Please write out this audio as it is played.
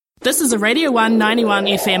This is a Radio 191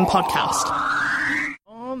 FM podcast.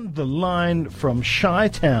 On the line from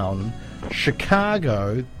Chi-Town,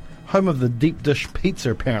 Chicago, home of the deep dish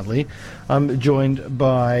pizza, apparently, I'm joined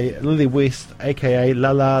by Lily West, a.k.a.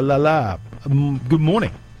 La La La La. Good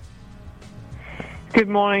morning. Good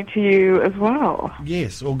morning to you as well.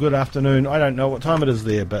 Yes, or good afternoon. I don't know what time it is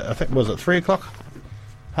there, but I think, was it 3 o'clock?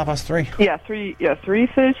 3:30? Yeah,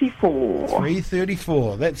 3:34.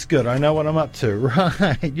 3:34. That's good. I know what I'm up to.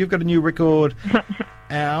 Right. You've got a new record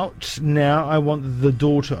out now. I Want the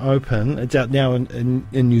Door to Open. It's out now in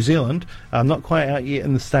New Zealand. Not quite out yet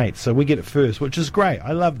in the States, so we get it first, which is great.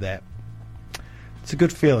 I love that. It's a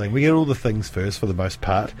good feeling. We get all the things first for the most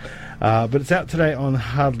part. But it's out today on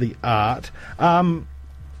Hardly Art.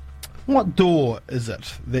 What door is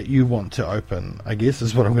it that you want to open, I guess,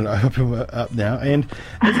 is what I'm going to open up now. And,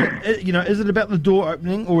 is it about the door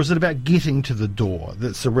opening, or is it about getting to the door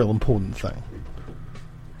that's a real important thing?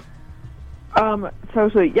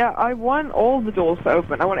 Totally. Yeah, I want all the doors to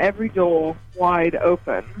open. I want every door wide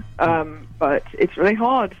open. But it's really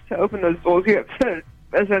hard to open those doors. You have to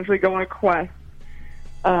essentially go on a quest.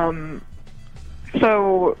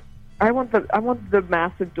 So I want the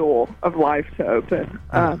massive door of life to open.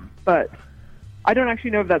 But I don't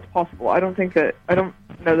actually know if that's possible. I don't think that I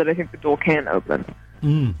think the door can open.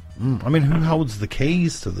 I mean, who holds the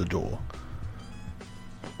keys to the door?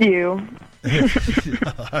 You. Yeah,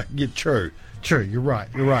 true. You're right.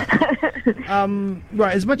 Right.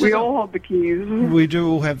 As much we as all hold the keys. We do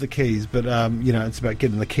all have the keys, but it's about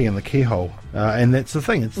getting the key in the keyhole, and that's the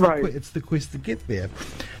thing. It's the quest to get there.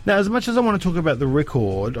 Now, as much as I want to talk about the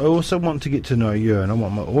record, I also want to get to know you, and I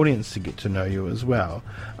want my audience to get to know you as well.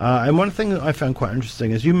 And one thing that I found quite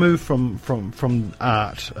interesting is you move from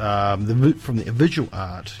art, from the visual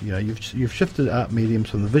art. You've shifted art mediums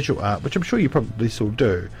from the visual art, which I'm sure you probably still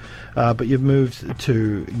do, but you've moved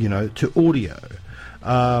to audio.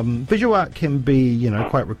 Visual art can be,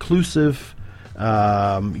 quite reclusive,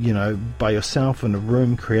 by yourself in a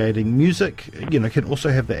room creating music. Can also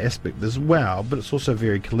have the aspect as well, but it's also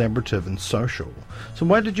very collaborative and social. So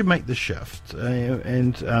why did you make the shift?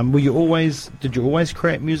 And did you always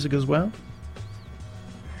create music as well?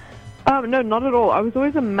 No, not at all. I was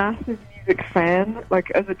always a massive music fan. Like,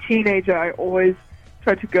 as a teenager, I always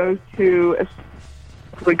tried to go to as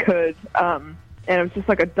we could, and I was just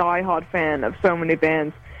like a die-hard fan of so many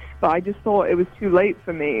bands. But I just thought it was too late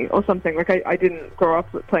for me or something. Like, I didn't grow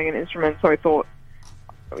up playing an instrument, so I thought,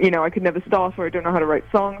 I could never start, or I don't know how to write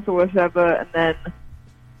songs or whatever. And then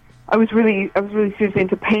I was really seriously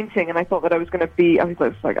into painting, and I thought that I was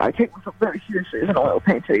like, I take myself very seriously as an oil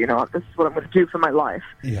painter. This is what I'm going to do for my life.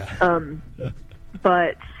 Yeah.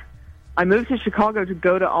 But I moved to Chicago to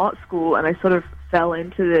go to art school, and I sort of fell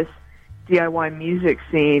into this DIY music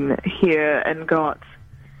scene here and got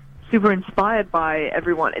super inspired by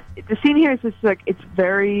everyone. The scene here is just it's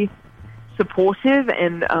very supportive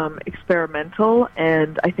and experimental,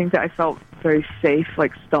 and I think that I felt very safe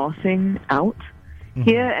starting out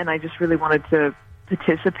here, and I just really wanted to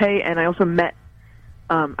participate. And I also met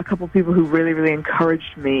a couple of people who really, really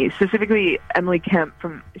encouraged me, specifically Emily Kemp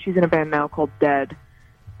she's in a band now called Dead,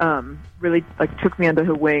 really took me under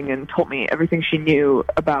her wing and taught me everything she knew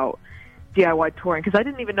about DIY touring, because I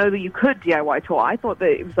didn't even know that you could DIY tour. I thought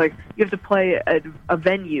that it was you have to play a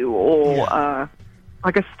venue or a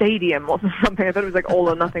stadium or something. I thought it was all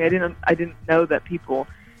or nothing. I didn't know that people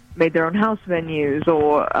made their own house venues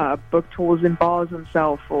or booked tours in bars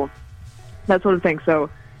themselves or that sort of thing. So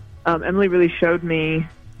Emily really showed me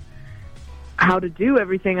how to do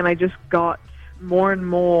everything, and I just got more and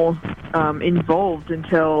more involved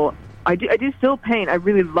until I do still paint. I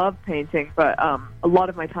really love painting, but a lot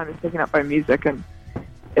of my time is taken up by music, and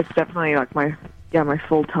it's definitely my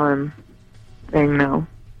full-time thing now.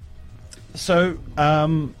 So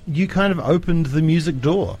you kind of opened the music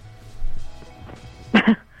door.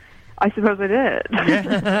 I suppose I did.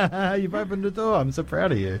 Yeah, you've opened the door. I'm so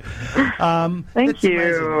proud of you. Thank you. Amazing.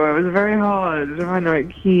 It was very hard to find the right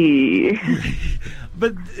key.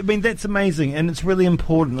 But, I mean, that's amazing, and it's really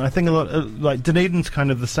important. I think a lot, Dunedin's kind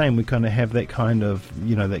of the same. We kind of have that kind of,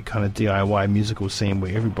 that kind of DIY musical scene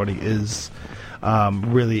where everybody is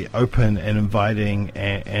really open and inviting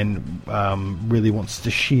and really wants to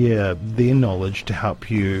share their knowledge to help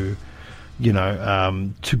you,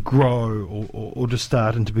 to grow or to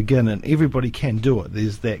start and to begin, and everybody can do it.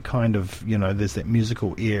 There's that kind of, there's that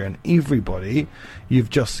musical air in everybody. You've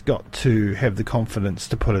just got to have the confidence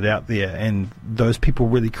to put it out there, and those people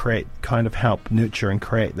really help nurture and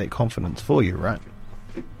create that confidence for you, right?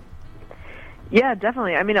 Yeah,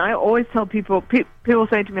 definitely. I mean, I always tell people, people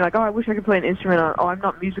say to me, like, oh, I wish I could play an instrument, or, oh, I'm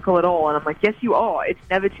not musical at all. And I'm like, yes, you are. It's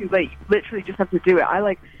never too late. You literally just have to do it.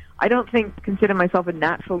 I don't consider myself a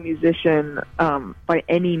natural musician by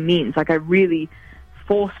any means. Like, I really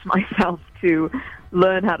forced myself to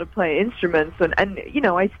learn how to play instruments. And you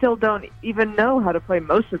know, I still don't even know how to play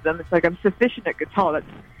most of them. It's like I'm sufficient at guitar.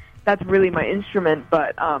 That's really my instrument.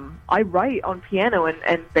 But I write on piano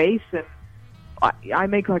and bass, and I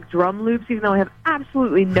make like drum loops, even though I have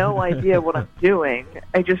absolutely no idea what I'm doing.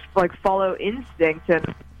 I just like follow instinct,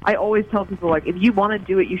 and I always tell people, like, if you want to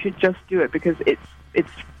do it, you should just do it, because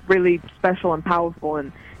it's really special and powerful,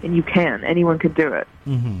 and anyone can do it.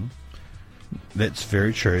 Mm-hmm. That's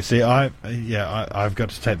very true. See, I've got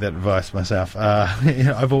to take that advice myself.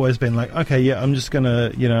 I've always been like, okay, yeah, I'm just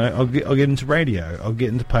gonna, I'll get into radio. I'll get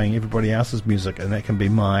into playing everybody else's music, and that can be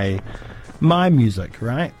my music,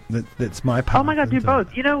 right? That's my part. Oh my God, do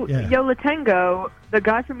both. You know, yeah. Yo La Tengo, the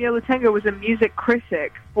guy from Yo La Tengo was a music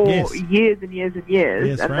critic for years and years and years,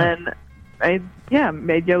 yes, and right. then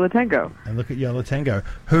made Yo La Tengo. And look at Yo La Tengo,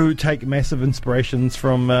 who take massive inspirations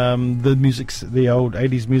from the old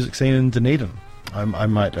 80s music scene in Dunedin. I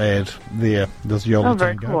might add there's Yo La Tengo.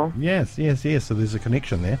 Very cool. Yes. So there's a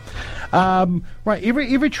connection there. Right,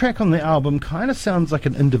 every track on the album kind of sounds like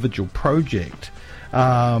an individual project.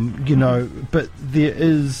 But there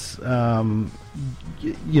is, there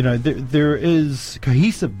is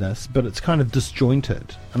cohesiveness, but it's kind of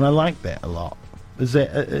disjointed, and I like that a lot. Is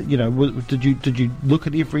that, did you look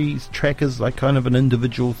at every track as like kind of an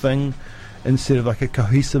individual thing instead of like a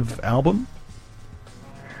cohesive album?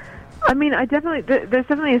 I mean, there's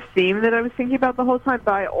definitely a theme that I was thinking about the whole time,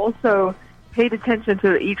 but I also paid attention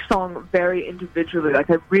to each song very individually.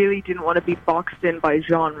 Like, I really didn't want to be boxed in by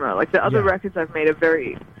genre. Like, the other records I've made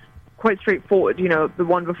are quite straightforward. You know, the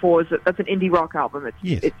one before that's an indie rock album.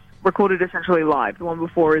 It's recorded essentially live. The one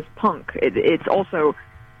before is punk. It's also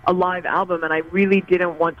a live album, and I really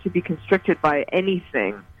didn't want to be constricted by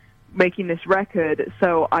anything making this record.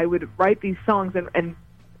 So I would write these songs and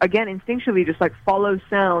again, instinctually just like follow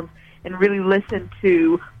sounds and really listen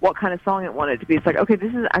to what kind of song it wanted to be. It's like, okay,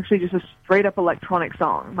 this is actually just a straight-up electronic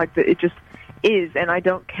song. Like, it just is, and I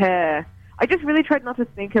don't care. I just really tried not to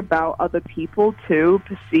think about other people, too,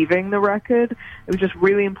 perceiving the record. It was just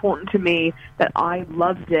really important to me that I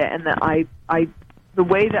loved it, and that the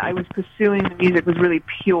way that I was pursuing the music was really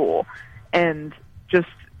pure and just,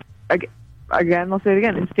 again, I'll say it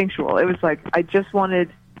again, instinctual. It was like, I just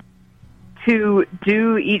wanted to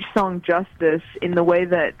do each song justice in the way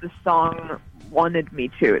that the song wanted me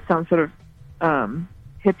to. It sounds sort of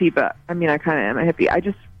hippie, but I mean, I kind of am a hippie. I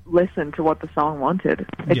just listened to what the song wanted.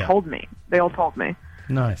 It told me. They all told me.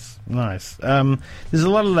 Nice. There's a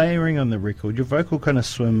lot of layering on the record. Your vocal kind of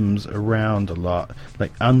swims around a lot,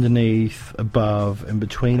 like underneath, above, and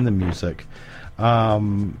between the music.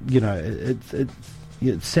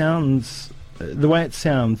 It sounds... The way it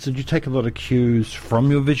sounds, did you take a lot of cues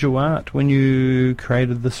from your visual art when you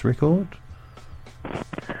created this record?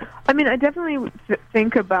 I mean, I definitely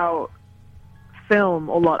think about film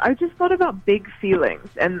a lot. I just thought about big feelings,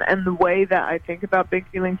 and the way that I think about big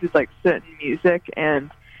feelings is like certain music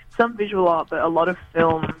and some visual art, but a lot of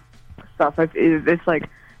film stuff. It's like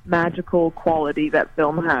magical quality that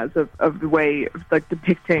film has of the way of like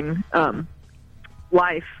depicting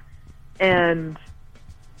life, and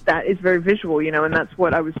that is very visual, and that's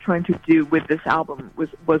what I was trying to do with this album,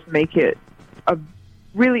 was make it a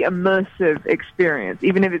really immersive experience,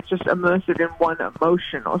 even if it's just immersive in one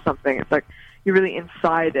emotion or something. It's like you're really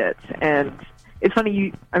inside it. And it's funny,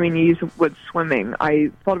 you use the word swimming. I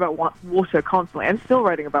thought about water constantly. I'm still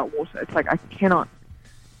writing about water. It's like I cannot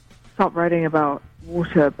stop writing about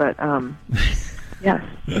water, but yes.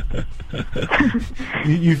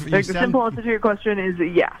 The simple answer to your question is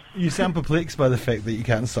yes. You sound perplexed by the fact that you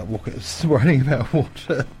can't stop writing about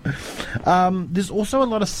water. There's also a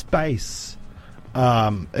lot of space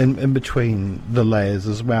in between the layers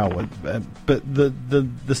as well, but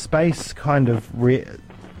the space kind of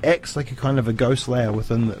acts like a kind of a ghost layer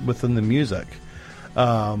within the music.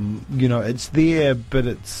 It's there, but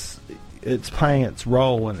it's playing its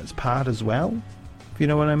role and its part as well. If you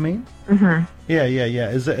know what I mean? Mm-hmm. Yeah.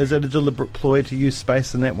 Is it a deliberate ploy to use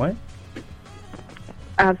space in that way?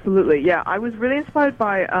 Absolutely, yeah. I was really inspired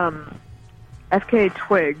by FKA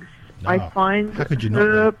Twigs. I find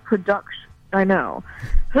her production... I know.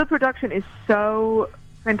 Her production is so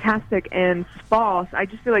fantastic and sparse. I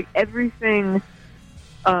just feel like everything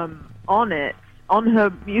on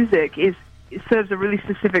her music, it serves a really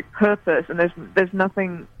specific purpose, and there's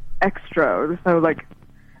nothing extra. There's no, like,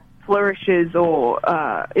 flourishes or...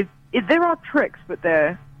 there are tricks, but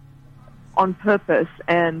they're on purpose,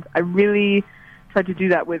 and I really tried to do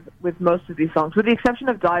that with most of these songs, with the exception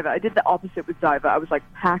of Diver. I did the opposite with Diver. I was like,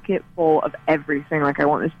 pack it full of everything. Like, I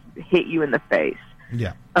want this to hit you in the face.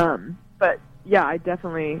 Yeah. But yeah, I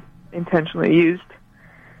definitely intentionally used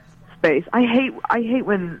space. I hate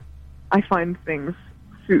when I find things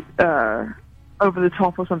over the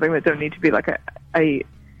top or something that don't need to be like I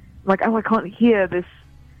can't hear this.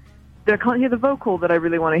 I can't hear the vocal that I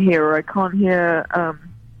really want to hear, or I can't hear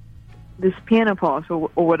this piano part, or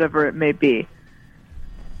whatever it may be.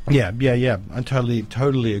 Yeah. I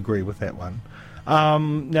totally agree with that one.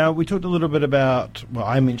 Now, we talked a little bit about,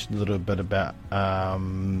 I mentioned a little bit about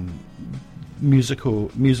music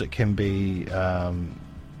can be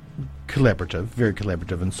collaborative, very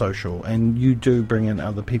collaborative and social, and you do bring in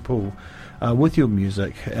other people with your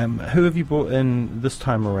music. Who have you brought in this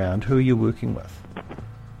time around? Who are you working with?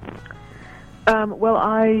 Well,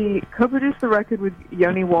 I co-produced the record with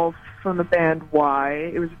Yoni Wolf from the band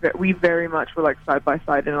Y. We very much were like side by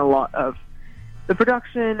side in a lot of the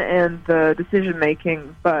production and the decision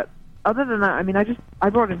making. But other than that, I mean, I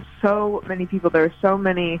brought in so many people. There are so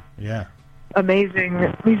many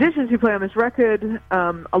amazing musicians who play on this record.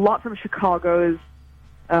 A lot from Chicago's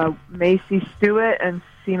Macy Stewart and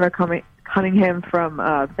Seema Cunningham from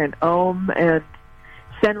Van Ohm, and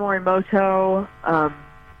Sen Morimoto.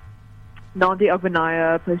 Nandi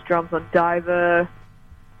Ogbanaya plays drums on Diver.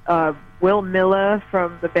 Will Miller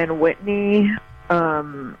from the band Whitney.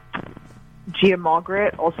 Gia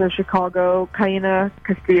Margaret, also Chicago. Kaina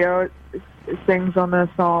Castillo sings on the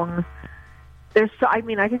song.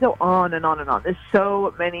 I could go on and on and on. There's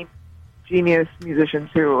so many genius musicians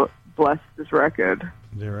who bless this record.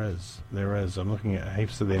 There is. I'm looking at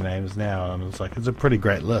heaps of their names now, and it's a pretty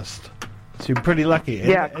great list. So you're pretty lucky.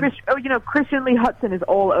 Christian Lee Hudson is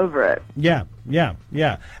all over it. Yeah.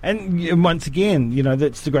 And once again,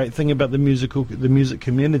 that's the great thing about the music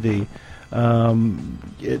community.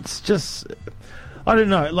 It's just, I don't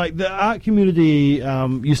know, like the art community,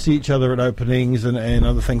 you see each other at openings and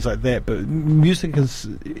other things like that, but music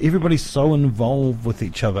everybody's so involved with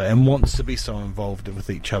each other and wants to be so involved with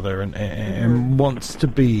each other and wants to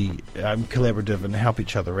be collaborative and help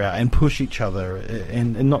each other out and push each other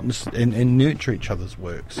and nurture each other's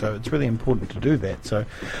work. So it's really important to do that. So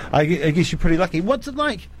I guess you're pretty lucky. What's it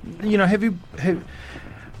like,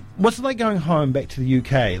 what's it like going home back to the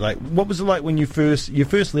UK? Like, what was it like when you first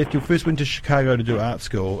left? You first went to Chicago to do art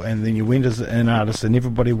school, and then you went as an artist, and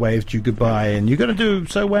everybody waved you goodbye, and you're going to do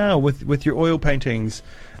so well with your oil paintings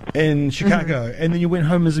in Chicago, and then you went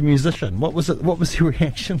home as a musician. What was it? What was your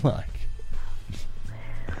reaction like?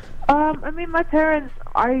 I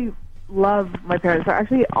love my parents. They're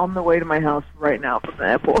actually on the way to my house right now from the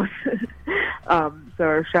airport.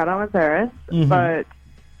 So shout out my parents, but.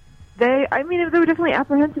 They were definitely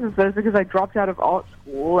apprehensive at first because I dropped out of art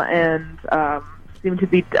school and seemed to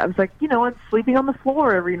be, I was like, I'm sleeping on the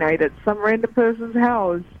floor every night at some random person's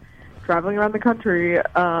house, traveling around the country.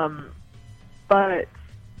 But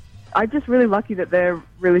I'm just really lucky that they're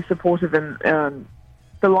really supportive, and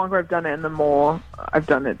the longer I've done it and the more I've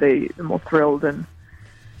done it, the more thrilled and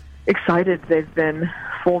excited they've been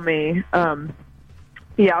for me.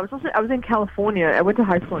 Yeah, I was in California. I went to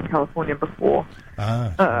high school in California before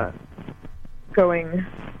going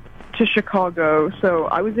to Chicago. So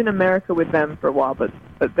I was in America with them for a while, but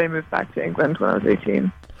they moved back to England when I was 18.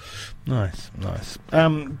 Nice.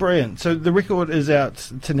 Brilliant. So the record is out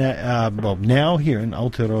to now here in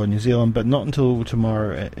Aotearoa, New Zealand, but not until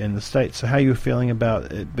tomorrow in the States. So how are you feeling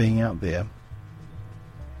about it being out there?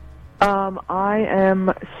 I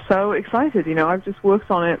am so excited. I've just worked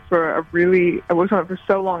on it for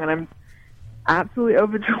so long, and I'm absolutely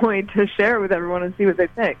overjoyed to share it with everyone and see what they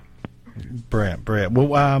think. Brilliant.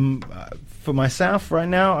 Well, for myself right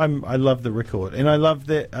now, I love the record, and I love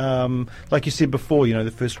that, like you said before,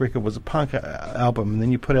 the first record was a punk album, and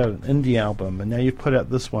then you put out an indie album, and now you've put out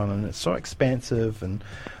this one, and it's so expansive, and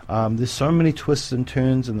there's so many twists and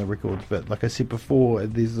turns in the record, but like I said before,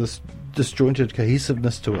 there's this disjointed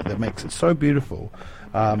cohesiveness to it that makes it so beautiful.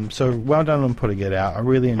 So well done on putting it out. I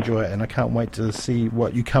really enjoy it, and I can't wait to see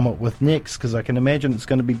what you come up with next, because I can imagine it's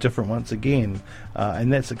going to be different once again,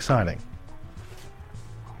 and that's exciting.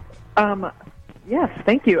 Yes,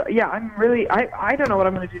 thank you. Yeah, I'm really, I don't know what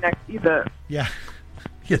I'm going to do next either. Yeah,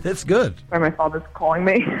 that's good. Sorry, my father's calling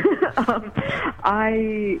me.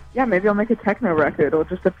 Maybe I'll make a techno record or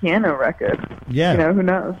just a piano record. Yeah. Who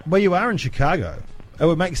knows? Well, you are in Chicago. It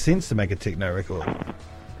would make sense to make a techno record.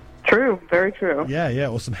 True, very true. Yeah,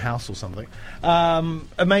 or some house or something.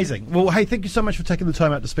 Amazing. Well, hey, thank you so much for taking the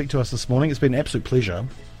time out to speak to us this morning. It's been an absolute pleasure.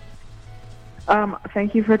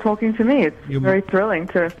 Thank you for talking to me. It's very thrilling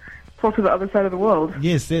to talk to the other side of the world.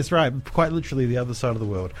 Yes, that's right. Quite literally the other side of the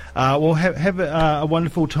world. Well, have a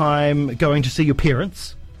wonderful time going to see your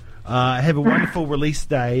parents. Have a wonderful release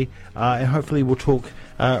day, and hopefully we'll talk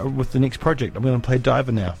with the next project. I'm going to play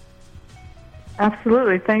Diver now.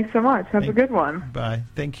 Absolutely. Thanks so much. Have a good one. Bye.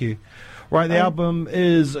 Thank you. Right, the album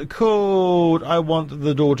is called I Want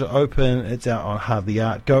the Door to Open. It's out on Hardly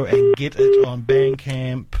Art. Go and get it on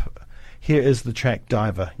Bandcamp. Here is the track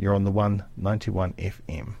Diver. You're on the 191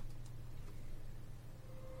 FM.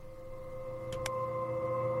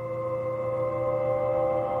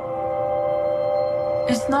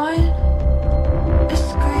 It's not a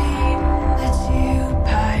scream that you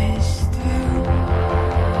pass through,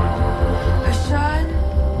 a sun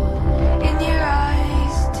in your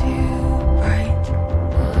eyes too bright,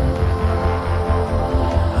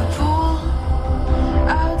 a pool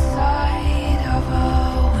outside of a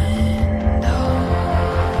window,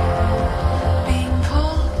 being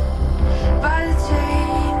pulled by the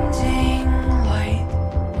changing light.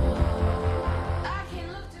 I can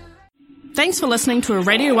look to. Thanks for listening to a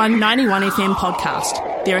Radio 1 91 FM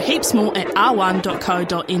podcast. There are heaps more at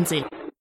r1.co.nz.